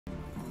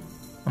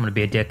I'm gonna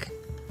be a dick.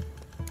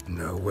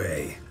 No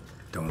way.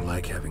 Don't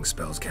like having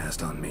spells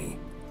cast on me.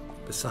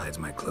 Besides,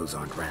 my clothes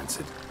aren't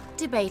rancid.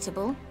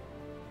 Debatable.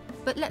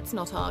 But let's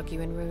not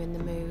argue and ruin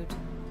the mood.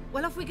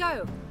 Well, off we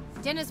go.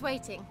 Dinner's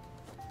waiting.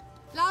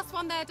 Last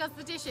one there does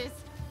the dishes.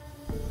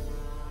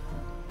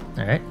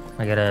 Alright,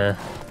 I got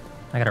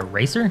a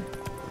racer?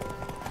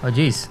 Oh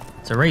jeez,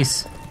 it's a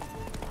race.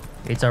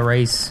 It's a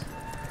race.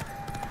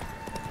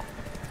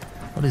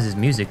 What is this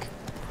music?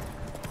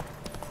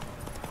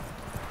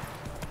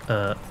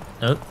 Oh,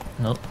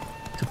 nope.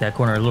 Took that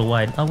corner a little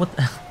wide. Oh, what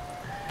the?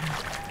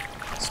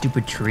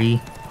 Stupid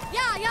tree.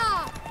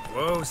 Yeah!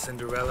 Whoa,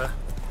 Cinderella.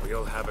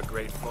 We'll have a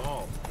great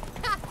fall.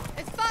 Ha!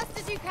 As fast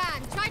as you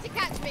can. Try to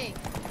catch me.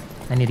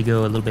 I need to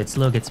go a little bit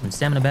slow, get some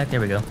stamina back.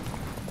 There we go.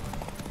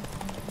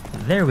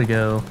 There we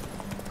go.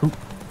 Oop.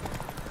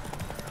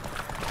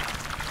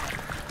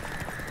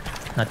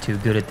 Not too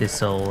good at this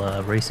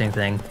whole racing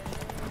thing.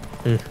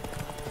 Ugh.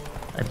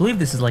 I believe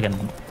this is like a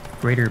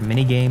greater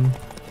mini game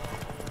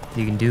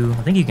you can do.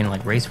 I think you can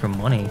like race for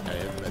money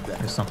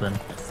or something.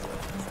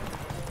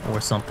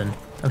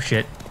 Oh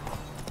shit.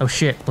 Oh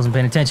shit, wasn't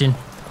paying attention.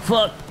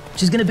 Fuck,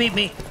 she's gonna beat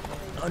me.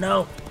 Oh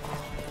no.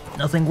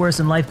 Nothing worse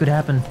in life could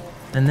happen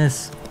than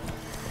this.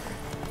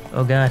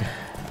 Oh god.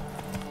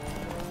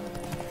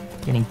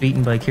 Getting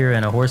beaten by Kira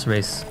in a horse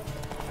race.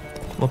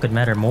 What could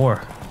matter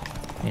more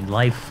in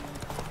life?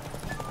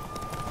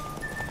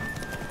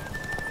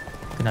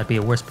 Could not be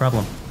a worse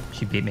problem.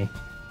 She beat me.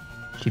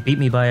 She beat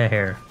me by a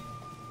hair.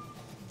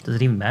 Does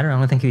it even matter? I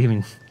don't think it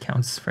even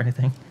counts for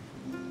anything.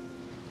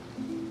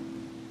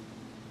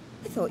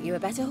 I thought you were a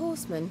better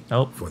horseman.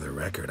 Oh. For the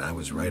record, I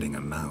was riding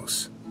a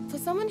mouse. For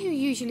someone who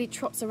usually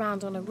trots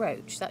around on a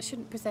roach, that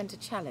shouldn't present a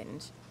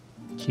challenge.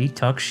 She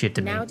talks shit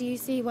to me. Now do you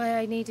see why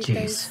I needed Jeez.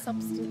 those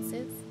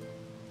substances?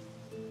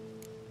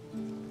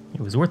 It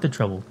was worth the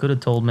trouble. Could have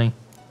told me.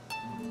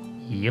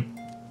 Yep.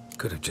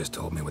 Could have just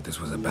told me what this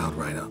was about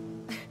right up.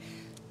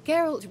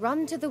 Geralt,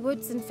 run to the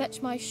woods and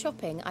fetch my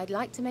shopping. I'd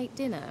like to make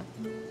dinner.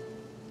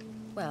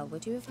 Well,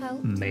 would you have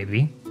helped?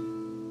 Maybe.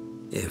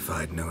 If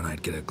I'd known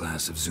I'd get a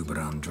glass of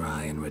Zuberan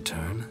dry in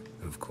return,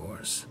 of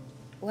course.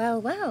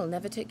 Well,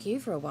 never took you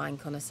for a wine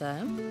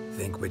connoisseur.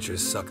 Think witchers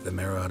suck the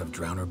marrow out of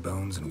drowner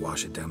bones and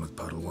wash it down with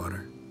puddle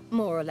water?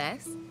 More or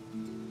less.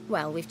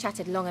 Well, we've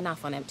chatted long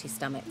enough on empty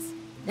stomachs.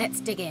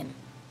 Let's dig in.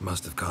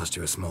 Must have cost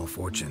you a small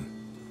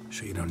fortune.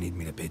 Sure you don't need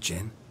me to pitch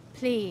in?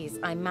 Please,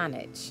 I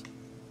manage.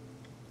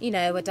 You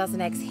know, a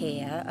dozen eggs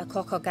here, a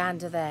cock or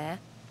gander there.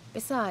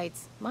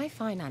 Besides, my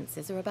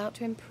finances are about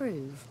to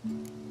improve.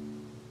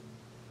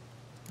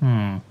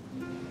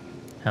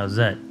 How's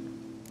that?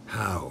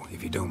 How,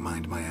 if you don't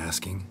mind my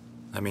asking?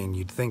 I mean,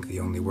 you'd think the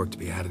only work to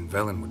be had in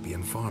Velen would be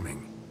in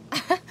farming.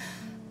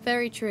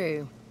 Very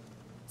true.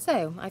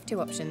 So, I've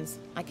two options.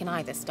 I can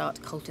either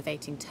start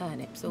cultivating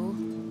turnips or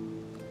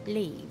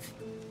leave.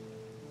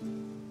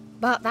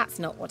 But that's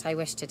not what I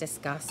wish to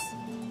discuss.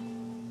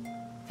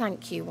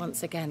 Thank you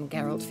once again,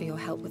 Geralt, for your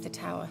help with the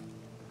tower.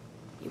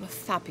 You were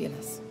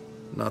fabulous.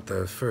 Not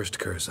the first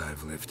curse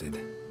I've lifted.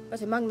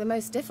 But among the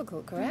most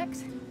difficult,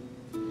 correct?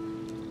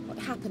 What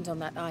happened on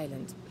that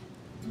island?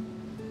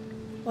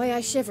 Why,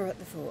 I shiver at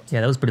the thought.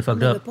 Yeah, that was pretty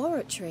fucked The up.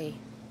 laboratory.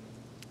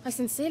 I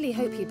sincerely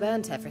hope you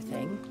burnt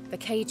everything. The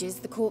cages,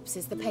 the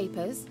corpses, the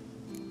papers.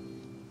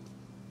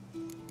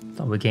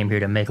 Thought we came here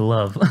to make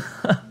love.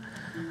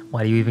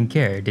 Why do you even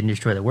care? Didn't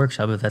destroy the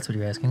workshop, if that's what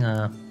you're asking.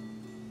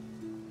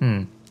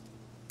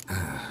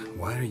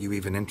 Why are you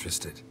even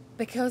interested?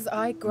 Because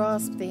I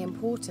grasped the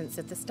importance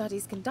of the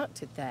studies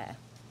conducted there.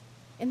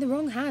 In the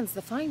wrong hands,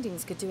 the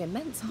findings could do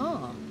immense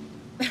harm.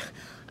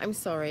 I'm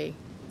sorry.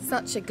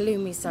 Such a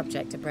gloomy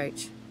subject to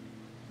broach.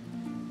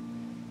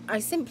 I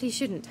simply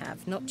shouldn't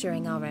have, not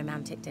during our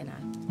romantic dinner.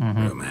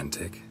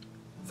 Romantic?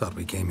 Thought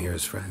we came here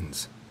as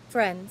friends.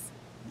 Friends,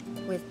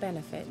 with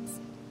benefits.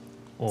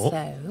 Oh.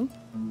 So,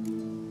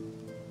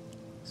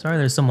 Sorry,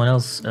 there's someone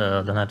else.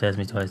 Don't have to ask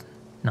me twice.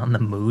 Not in the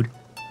mood.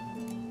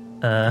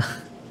 I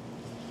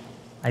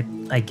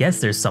guess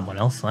there's someone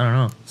else. I don't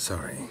know.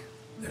 Sorry,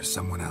 there's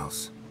someone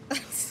else.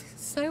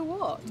 so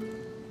what?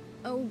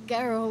 Oh,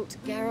 Geralt.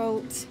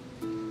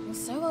 You're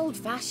so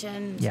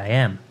old-fashioned. Yeah, I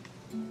am.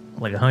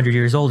 Like 100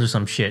 years old or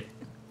some shit.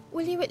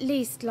 Will you at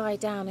least lie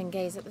down and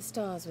gaze at the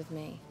stars with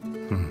me?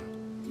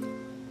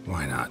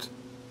 Why not?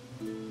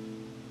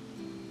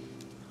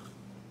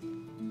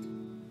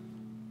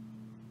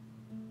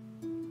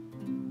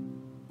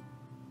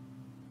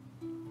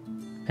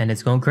 And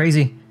it's going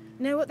crazy.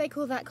 Know what they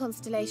call that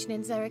constellation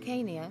in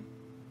Zerrikania?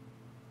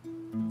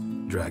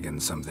 Dragon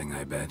something,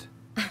 I bet.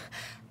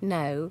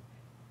 No.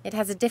 It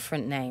has a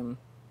different name.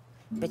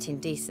 Bit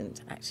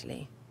indecent,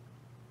 actually.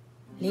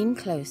 Lean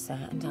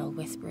closer and I'll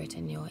whisper it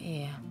in your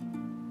ear.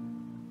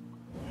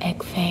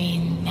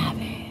 Egfain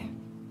Nave.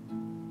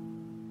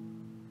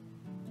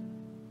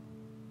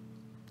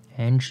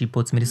 And she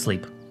puts me to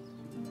sleep.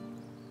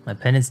 My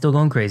pen is still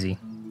going crazy.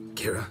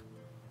 Kira?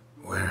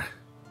 Where?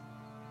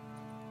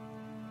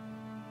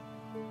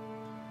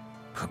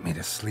 Put me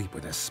to sleep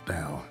with a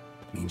spell.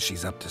 Means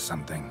she's up to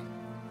something.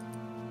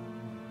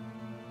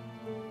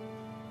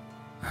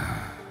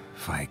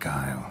 Fyke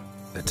Isle.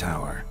 The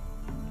tower.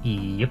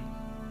 Yep.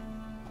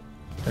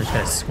 I just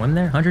gotta swim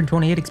there?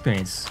 128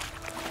 experience.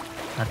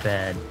 Not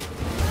bad.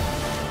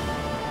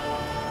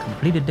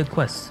 Completed the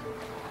quest.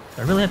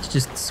 Do I really have to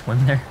just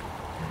swim there?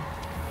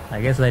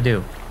 I guess I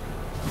do.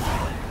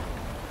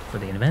 For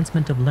the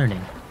advancement of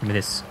learning. Give me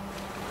this.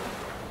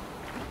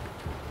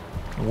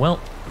 Well,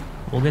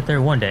 we'll get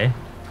there one day.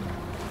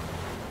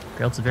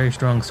 Geralt's a very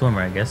strong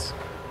swimmer, I guess.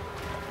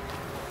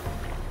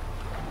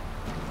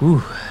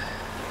 Ooh.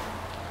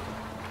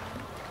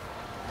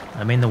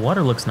 I mean, the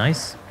water looks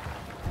nice.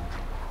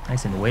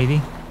 Nice and wavy.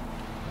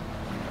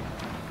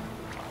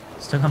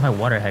 Still got my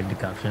water hag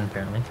decoction,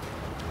 apparently.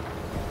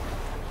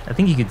 I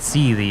think you could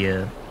see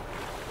the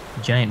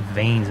giant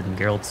veins in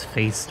Geralt's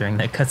face during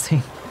that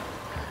cutscene.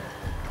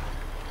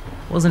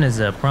 Wasn't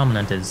as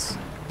prominent as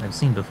I've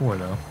seen before,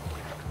 though.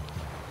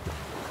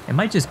 It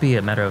might just be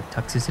a matter of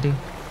toxicity.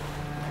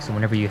 So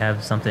whenever you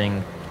have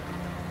something,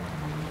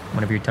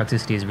 whenever your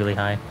toxicity is really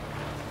high,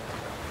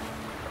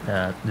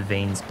 the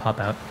veins pop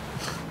out.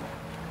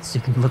 So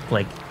you can look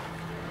like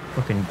a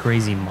fucking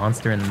crazy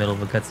monster in the middle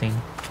of a cutscene.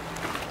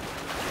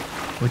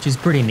 Which is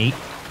pretty neat.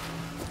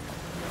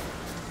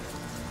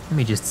 Let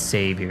me just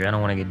save here. I don't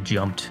want to get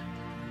jumped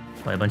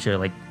by a bunch of,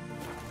 like,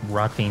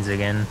 rot fiends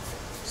again.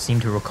 Seem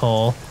to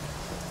recall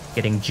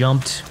getting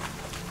jumped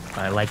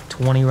by, like,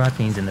 20 rot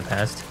fiends in the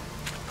past.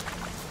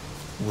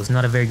 It was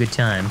not a very good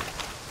time.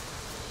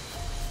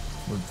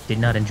 Did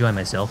not enjoy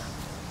myself.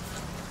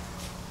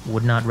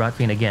 Would not rot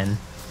fiend again.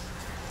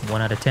 1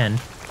 out of 10.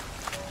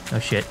 Oh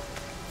shit.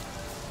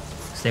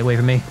 Stay away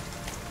from me.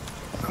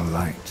 A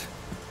light.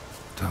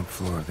 Top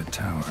floor of the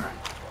tower.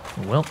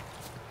 Well.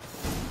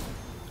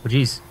 Oh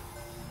jeez.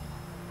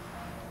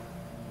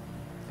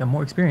 Got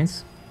more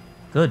experience.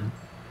 Good.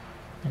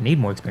 I need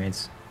more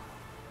experience.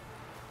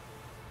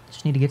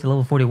 Just need to get to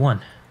level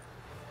 41.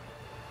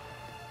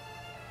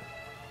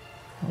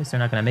 At least they're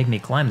not gonna make me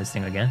climb this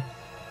thing again.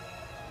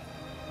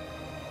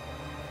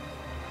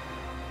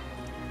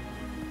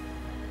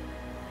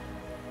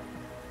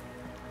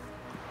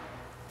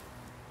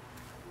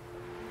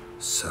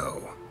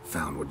 So,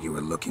 found what you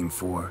were looking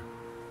for?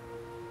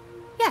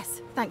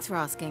 Yes, thanks for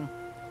asking.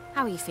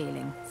 How are you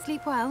feeling?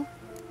 Sleep well?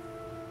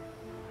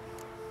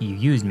 You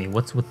used me.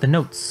 What's with the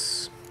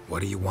notes?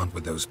 What do you want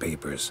with those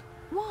papers?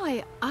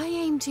 Why, I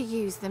aim to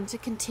use them to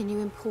continue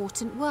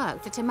important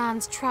work that a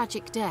man's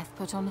tragic death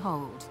put on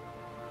hold.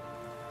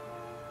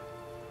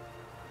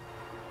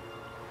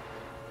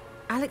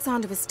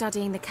 Alexander was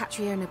studying the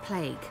Catriona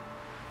plague.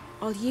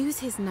 I'll use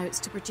his notes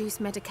to produce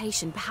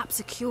medication, perhaps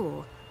a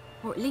cure,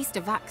 or at least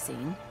a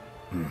vaccine.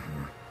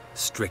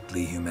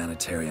 Strictly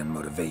humanitarian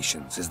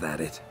motivations, is that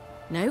it?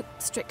 Nope,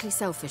 strictly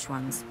selfish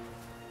ones.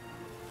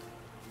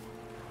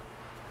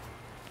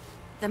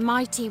 The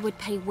mighty would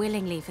pay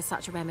willingly for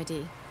such a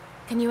remedy.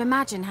 Can you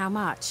imagine how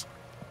much?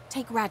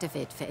 Take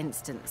Radovid, for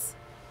instance.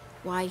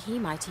 Why, he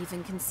might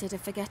even consider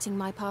forgetting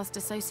my past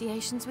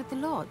associations with the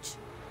Lodge.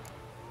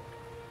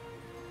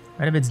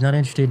 Radovid's not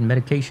interested in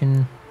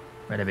medication.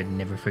 Radovid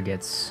never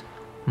forgets.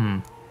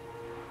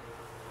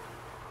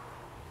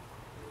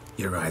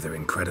 You're either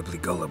incredibly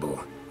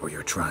gullible, or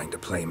you're trying to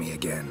play me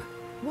again.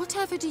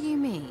 Whatever do you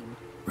mean?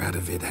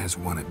 Radovid has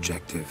one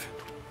objective.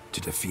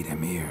 To defeat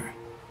Emir.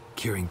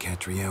 Curing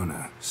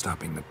Catriona,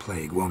 stopping the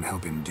plague, won't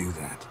help him do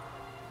that.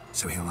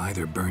 So he'll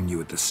either burn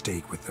you at the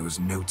stake with those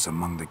notes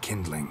among the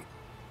kindling,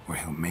 or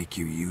he'll make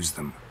you use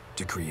them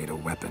to create a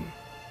weapon.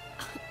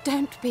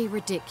 Don't be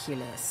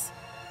ridiculous.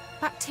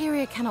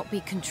 Bacteria cannot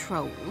be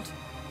controlled.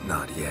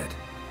 Not yet.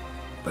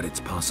 But it's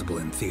possible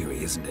in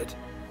theory, isn't it?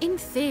 In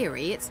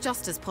theory, it's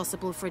just as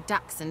possible for a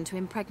Dachshund to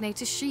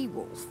impregnate a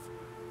she-wolf.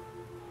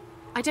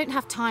 I don't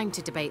have time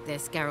to debate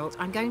this, Geralt.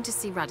 I'm going to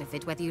see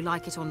Radovid, whether you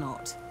like it or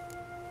not.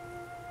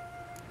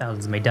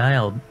 Thousands may die,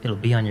 it'll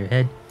be on your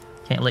head.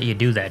 Can't let you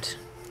do that.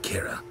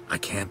 Kira,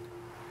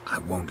 I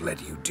won't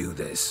let you do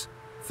this.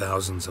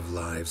 Thousands of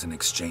lives in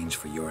exchange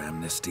for your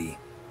amnesty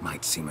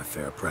might seem a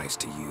fair price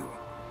to you,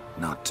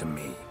 not to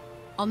me.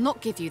 I'll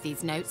not give you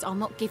these notes. I'll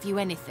not give you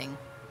anything.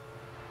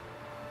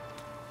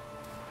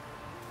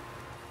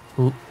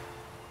 Ooh.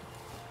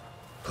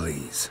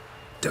 Please,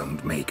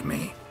 don't make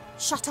me.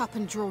 Shut up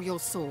and draw your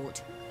sword.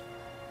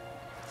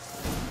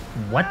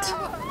 What?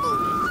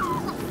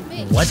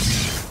 What?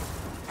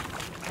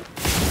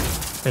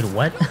 Wait,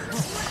 what?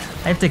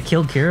 I have to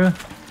kill Kira?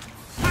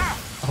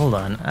 Hold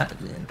on.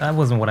 That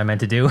wasn't what I meant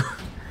to do.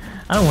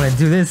 I don't want to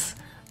do this.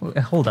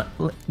 Hold on.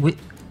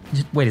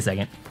 Just wait a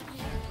second.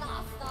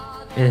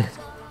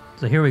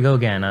 So here we go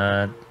again.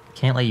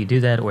 Can't let you do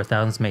that or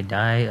thousands may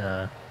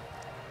die.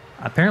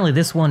 Apparently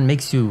this one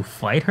makes you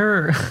fight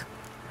her?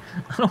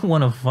 I don't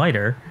want to fight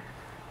her.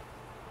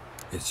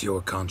 It's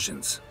your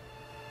conscience.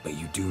 But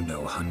you do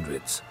know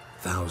hundreds,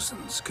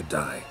 thousands could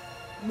die.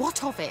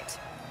 What of it?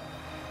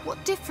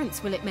 What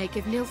difference will it make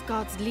if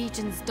Nilfgaard's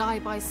legions die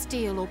by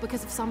steel or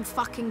because of some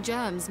fucking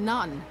germs?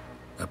 None.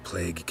 A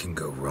plague can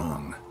go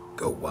wrong,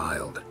 go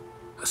wild.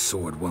 A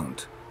sword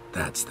won't.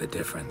 That's the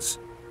difference.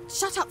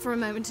 Shut up for a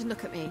moment and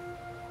look at me.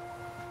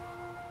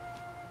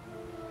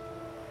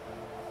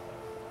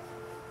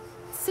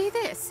 See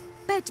this?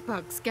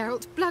 Bedbugs,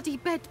 Geralt. Bloody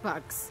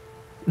bedbugs.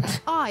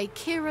 I,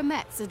 Kira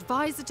Metz,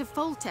 advisor to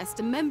Foltest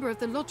and member of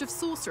the Lodge of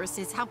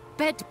Sorceresses, have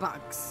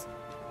bedbugs.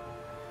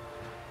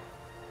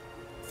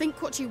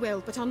 Think what you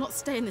will, but I'll not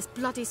stay in this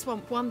bloody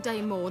swamp one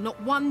day more.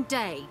 Not one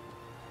day.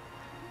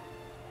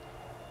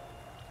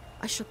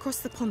 I shall cross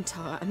the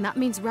Pontar, and that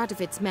means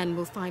Radovid's men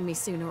will find me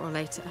sooner or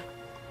later.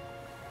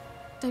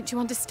 Don't you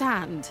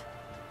understand?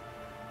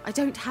 I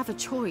don't have a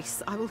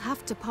choice. I will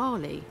have to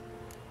parley.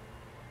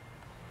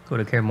 Go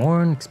to Kaer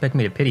Morhen, expect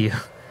me to pity you.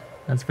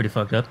 That's pretty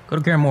fucked up. Go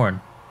to Kaer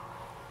Morhen.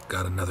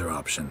 Got another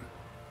option.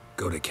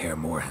 Go to Kaer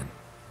Morhen.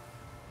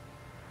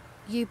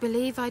 You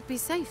believe I'd be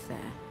safe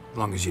there?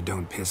 Long as you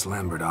don't piss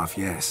Lambert off,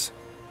 yes.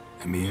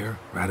 Emir,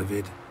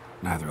 Radovid,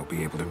 neither will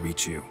be able to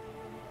reach you.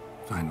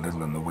 Find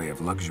little in the way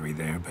of luxury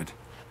there, but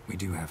we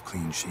do have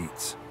clean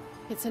sheets.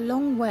 It's a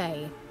long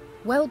way,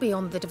 well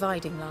beyond the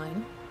dividing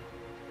line.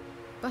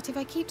 But if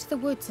I keep to the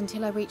woods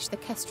until I reach the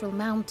Kestrel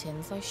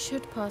Mountains, I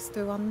should pass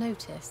through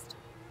unnoticed.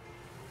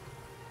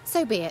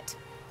 So be it.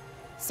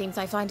 Seems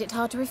I find it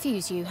hard to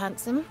refuse you,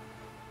 handsome.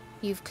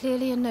 You've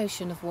clearly a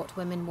notion of what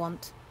women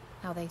want,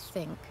 how they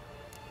think.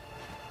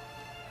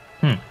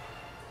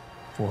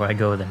 Before I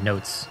go, the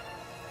notes.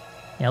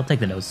 Yeah, I'll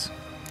take the notes.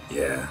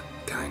 Yeah,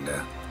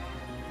 kinda.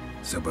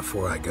 So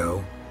before I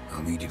go,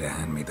 I'll need you to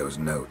hand me those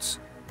notes.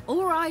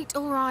 All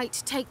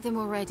right, take them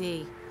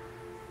already.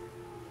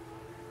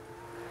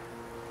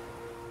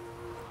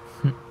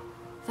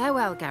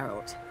 Farewell,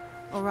 Geralt.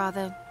 Or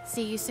rather,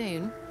 see you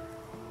soon.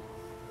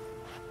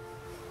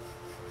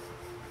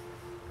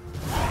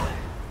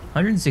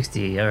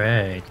 160,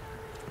 alright.